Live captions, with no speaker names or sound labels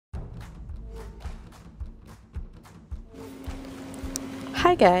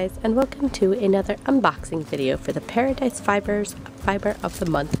Hi guys, and welcome to another unboxing video for the Paradise Fibers Fiber of the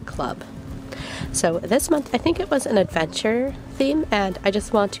Month Club. So this month I think it was an adventure theme, and I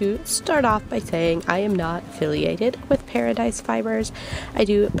just want to start off by saying I am not affiliated with Paradise Fibers. I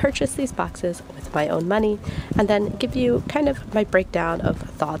do purchase these boxes with my own money and then give you kind of my breakdown of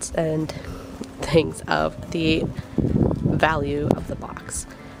thoughts and things of the value of the box.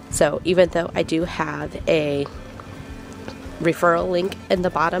 So even though I do have a referral link in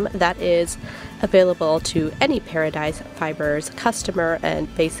the bottom that is available to any Paradise Fibers customer,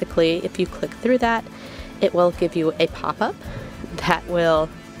 and basically if you click through that it will give you a pop-up that will,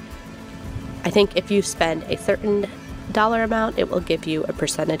 I think if you spend a certain dollar amount it will give you a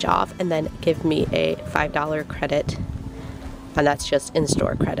percentage off and then give me a $5 credit, and that's just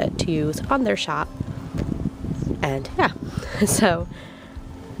in-store credit to use on their shop. And yeah, so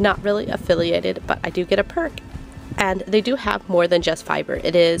not really affiliated, but I do get a perk. And they do have more than just fiber.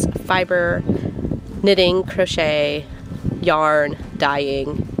 It is fiber, knitting, crochet, yarn,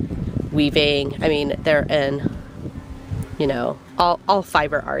 dyeing, weaving. I mean, they're in, you know, all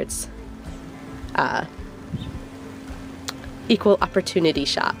fiber arts. Equal opportunity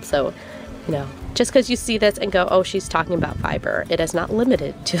shop. So, you know, just because you see this and go, oh, she's talking about fiber, it is not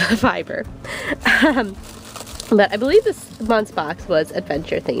limited to the fiber. But I believe this month's box was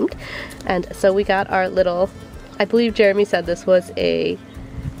adventure themed. And so we got our little, I believe Jeremy said this was a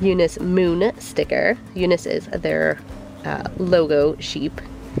Eunice Moon sticker. Eunice is their logo sheep,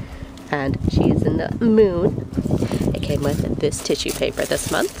 and she's in the moon. It came with this tissue paper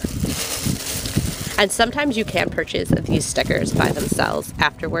this month. And sometimes you can purchase these stickers by themselves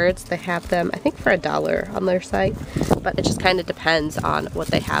afterwards. They have them, I think, for $1 on their site, but it just kind of depends on what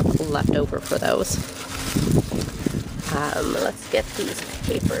they have left over for those. Let's get these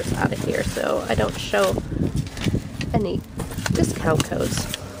papers out of here so I don't show any discount codes.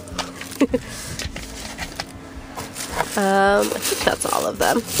 I think that's all of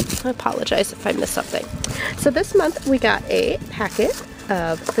them. I apologize if I missed something. So this month we got a packet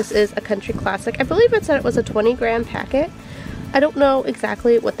of, this is a country classic. I believe it said it was a 20-gram packet. I don't know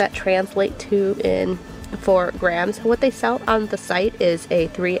exactly what that translates to in 4 grams. What they sell on the site is a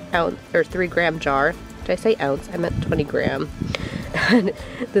 3-gram jar. Did I say ounce? I meant 20 gram. And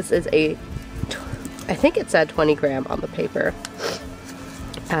this is a, I think it said 20 gram on the paper,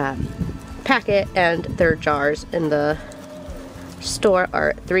 packet, and their jars in the store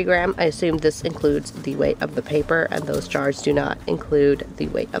are 3 gram. I assume this includes the weight of the paper, and those jars do not include the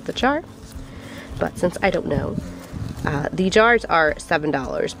weight of the jar. But since I don't know, the jars are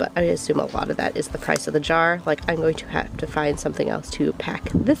 $7, but I assume a lot of that is the price of the jar. Like, I'm going to have to find something else to pack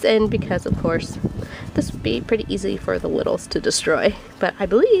this in, because of course this would be pretty easy for the littles to destroy. But I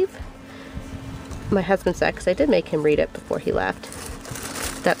believe my husband said, because I did make him read it before he left,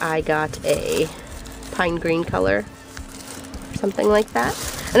 that I got a pine green color or something like that.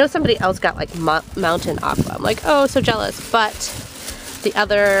 I know somebody else got like mountain aqua. I'm like, oh, so jealous. But the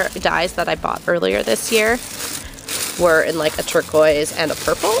other dyes that I bought earlier this year were in like a turquoise and a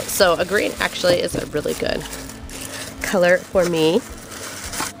purple, so a green actually is a really good color for me.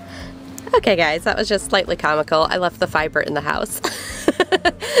 Okay guys, that was just slightly comical. I left the fiber in the house.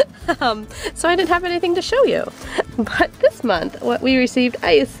 So I didn't have anything to show you. But this month, what we received,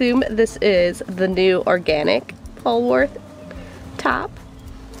 I assume this is the new organic Polwarth top.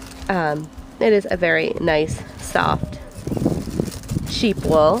 It is a very nice, soft sheep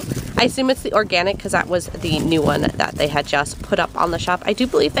wool. I assume it's the organic because that was the new one that they had just put up on the shop. I do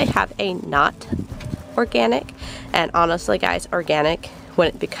believe they have a not organic, and honestly guys, organic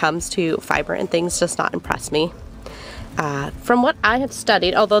when it comes to fiber and things does not impress me. From what I have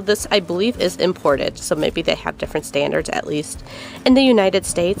studied, although this I believe is imported, so maybe they have different standards, at least in the United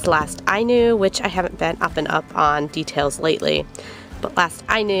States, last I knew, which I haven't been up and up on details lately, but last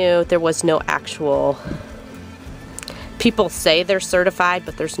I knew there was no actual, people say they're certified,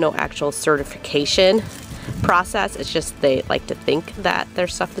 but there's no actual certification process. It's just they like to think that their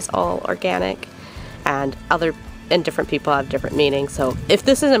stuff is all organic, and different people have different meanings. So if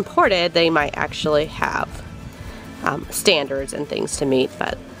this is imported, they might actually have standards and things to meet,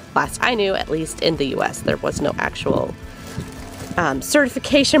 but last I knew, at least in the US, there was no actual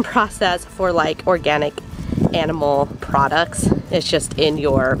certification process for like organic animal products. It's just in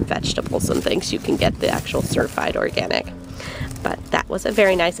your vegetables and things you can get the actual certified organic. But that was a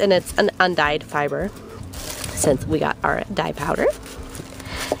very nice, and it's an undyed fiber since we got our dye powder.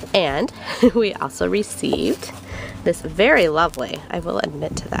 And we also received this very lovely, I will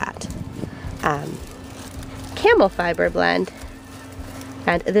admit to that, Camel fiber blend.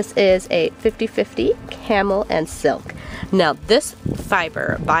 And this is a 50-50 camel and silk. Now this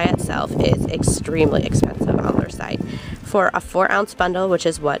fiber by itself is extremely expensive on their site. For a 4-ounce bundle, which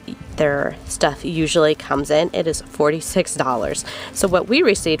is what their stuff usually comes in, it is $46. So what we've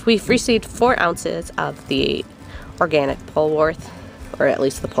received 4 ounces of the organic Polwarth, or at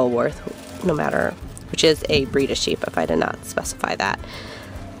least the Polwarth, no matter which is a breed of sheep, if I did not specify that.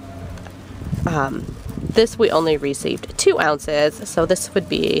 This we only received 2 ounces, so this would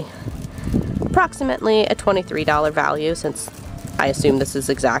be approximately a $23 value, since I assume this is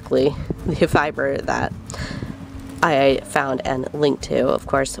exactly the fiber that I found and linked to. Of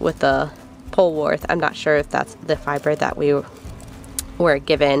course, with the Polwarth, I'm not sure if that's the fiber that we were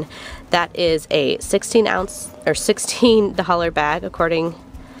given. That is a 16-ounce or $16 bag according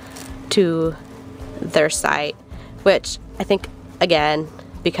to their site, which I think, again,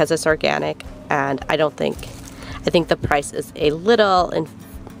 because it's organic, and I think the price is a little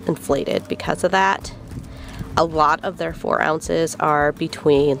inflated because of that. A lot of their 4 ounces are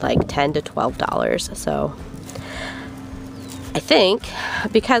between like $10 to $12, so I think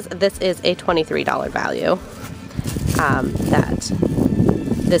because this is a $23 value, that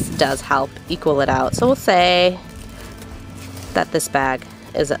this does help equal it out. So we'll say that this bag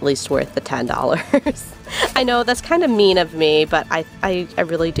is at least worth the $10. I know that's kind of mean of me, but I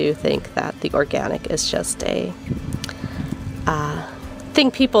really do think that the organic is just a thing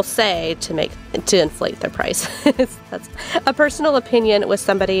people say to inflate their prices. That's a personal opinion with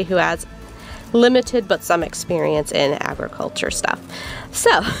somebody who has limited but some experience in agriculture stuff.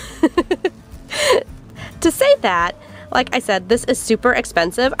 So to say that, like I said, this is super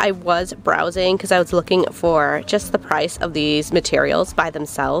expensive. I was browsing because I was looking for just the price of these materials by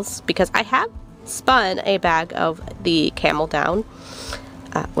themselves, because I have spun a bag of the Camel down,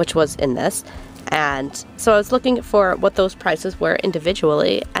 which was in this, and so I was looking for what those prices were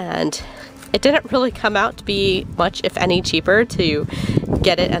individually, and it didn't really come out to be much, if any, cheaper to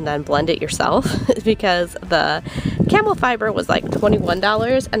get it and then blend it yourself, because the Camel fiber was like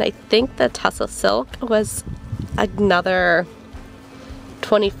 $21, and I think the Tussah silk was another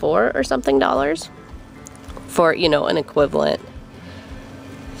 $24 or something for, you know, an equivalent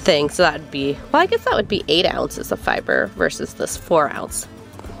thing. So that would be, well, I guess that would be 8 ounces of fiber versus this 4 ounce.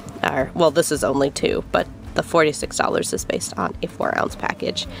 Well, this is only 2, but the $46 is based on a 4-ounce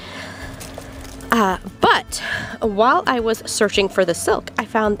package. But while I was searching for the silk, I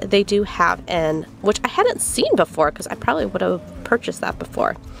found they do have which I hadn't seen before, because I probably would have purchased that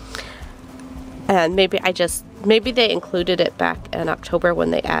before. And maybe they included it back in October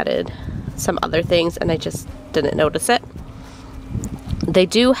when they added some other things and I just didn't notice it. They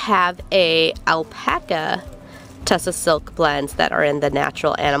do have a alpaca Tussah silk blends that are in the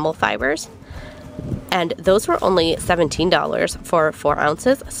natural animal fibers, and those were only $17 for 4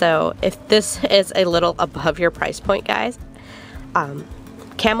 ounces. So if this is a little above your price point, guys,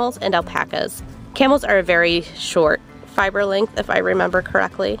 camels and alpacas. Camels are a very short fiber length, if I remember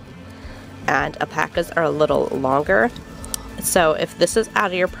correctly, and alpacas are a little longer. So if this is out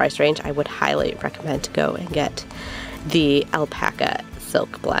of your price range, I would highly recommend to go and get the alpaca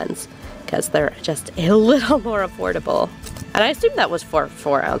silk blends, because they're just a little more affordable. And I assume that was for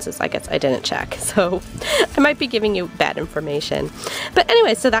 4 ounces. I guess I didn't check, so I might be giving you bad information. But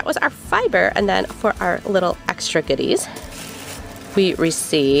anyway, so that was our fiber. And then for our little extra goodies, we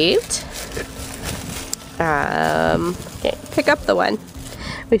received, okay, pick up the one.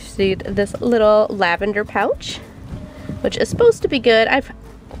 We received this little lavender pouch, which is supposed to be good. I've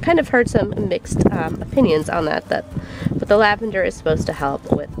kind of heard some mixed opinions on that, but the lavender is supposed to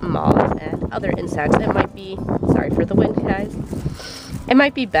help with moths and other insects. It might be, sorry for the wind, guys, it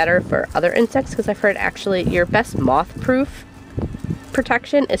might be better for other insects, because I've heard actually your best moth-proof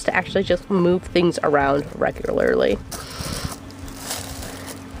protection is to actually just move things around regularly.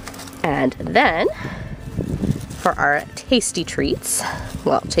 And then for our tasty treats,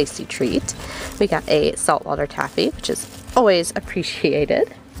 well, tasty treat, we got a saltwater taffy, which is always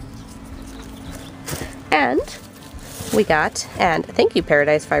appreciated. And we got, and thank you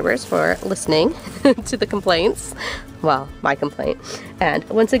Paradise Fibers for listening to the complaints, well, my complaint. And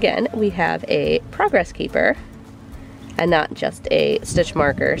once again, we have a progress keeper and not just a stitch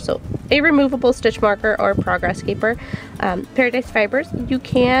marker. So a removable stitch marker or progress keeper. Paradise Fibers, you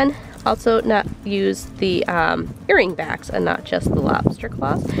can also not use the earring backs and not just the lobster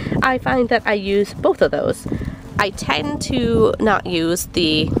claws. I find that I use both of those. I tend to not use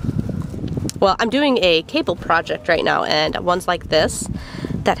well, I'm doing a cable project right now, and ones like this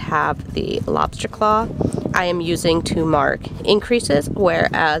that have the lobster claw I am using to mark increases,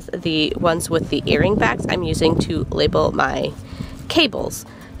 whereas the ones with the earring backs I'm using to label my cables.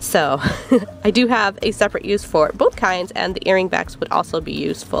 So I do have a separate use for both kinds, and the earring backs would also be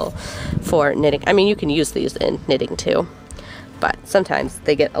useful for knitting. I mean, you can use these in knitting too, but sometimes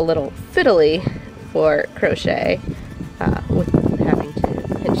they get a little fiddly for crochet with having to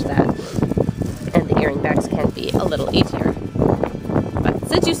pinch that, and the earring backs can be a little easier. But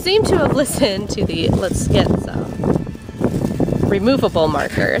since you seem to have listened to the let's get some removable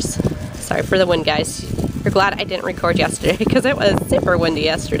markers, sorry for the wind, guys. You're glad I didn't record yesterday because it was super windy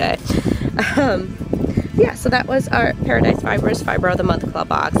yesterday. Yeah, so that was our Paradise Fibers Fiber of the Month Club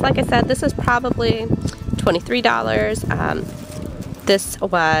box. Like I said, this is probably $23. This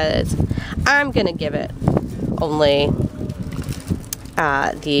was, I'm gonna give it only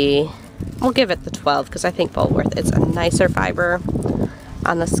we'll give it the 12 because I think Polwarth is a nicer fiber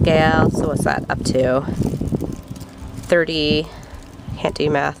on the scale. So what's that, up to 30, can't do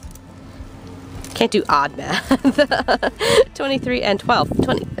math. Can't do odd math. 23 and 12,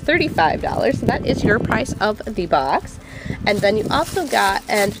 $35. So that is your price of the box. And then you also got,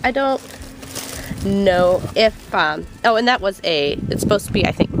 and I don't know if, oh, and that was it's supposed to be,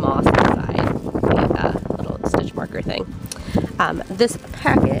 I think, moss inside the little stitch marker thing. This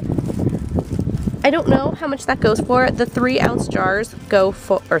packet, I don't know how much that goes for. The 3-ounce jars go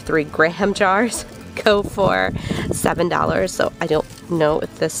for, or 3-gram jars go for $7. So I don't know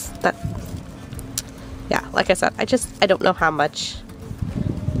if yeah, like I said, I don't know how much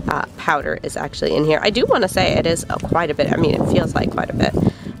powder is actually in here. I do want to say it is quite a bit. I mean, it feels like quite a bit,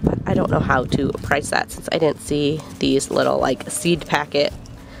 but I don't know how to price that since I didn't see these little like seed packet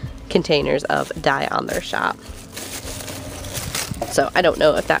containers of dye on their shop. So I don't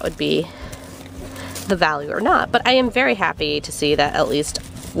know if that would be the value or not, but I am very happy to see that at least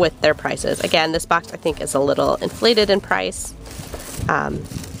with their prices. Again, this box I think is a little inflated in price,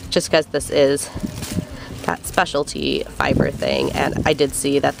 just because this is that specialty fiber thing, and I did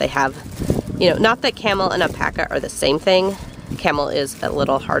see that they have, you know, not that Camel and alpaca are the same thing. Camel is a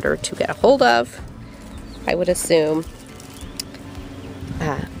little harder to get a hold of, I would assume,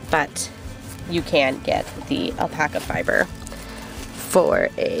 but you can get the alpaca fiber for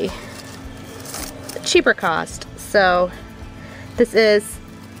a cheaper cost. So this is,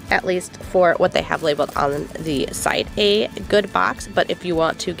 at least for what they have labeled on the site, a good box. But if you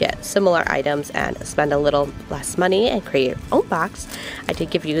want to get similar items and spend a little less money and create your own box, I did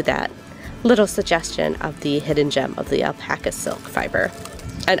give you that little suggestion of the hidden gem of the alpaca silk fiber.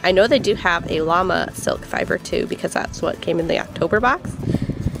 And I know they do have a llama silk fiber too, because that's what came in the October box.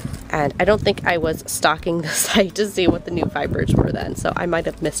 And I don't think I was stalking the site to see what the new fibers were then, so I might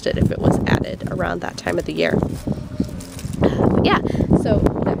have missed it if it was added around that time of the year. Yeah, so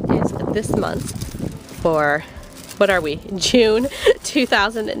that is this month for, what are we, June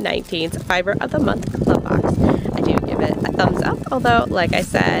 2019's Fiber of the Month Club Box. I do give it a thumbs up, although, like I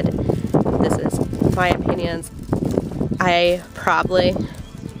said, this is my opinions. I'm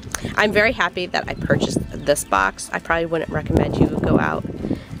very happy that I purchased this box. I probably wouldn't recommend you go out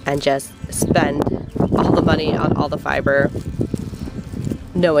and just spend all the money on all the fiber,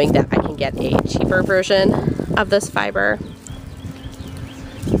 knowing that I can get a cheaper version of this fiber.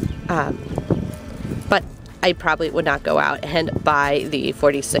 But I probably would not go out and buy the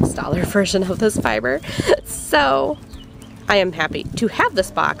 $46 version of this fiber. So I am happy to have this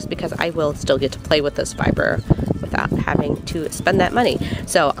box because I will still get to play with this fiber without having to spend that money.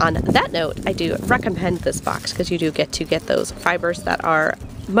 So on that note, I do recommend this box because you do get to get those fibers that are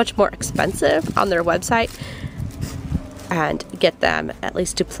much more expensive on their website and get them at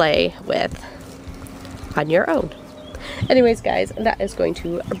least to play with on your own. Anyways, guys, that is going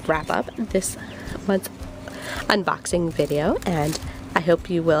to wrap up this month's unboxing video, and I hope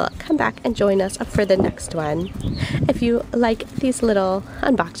you will come back and join us for the next one. If you like these little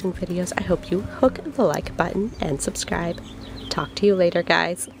unboxing videos, I hope you hook the like button and subscribe. Talk to you later,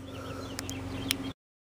 guys.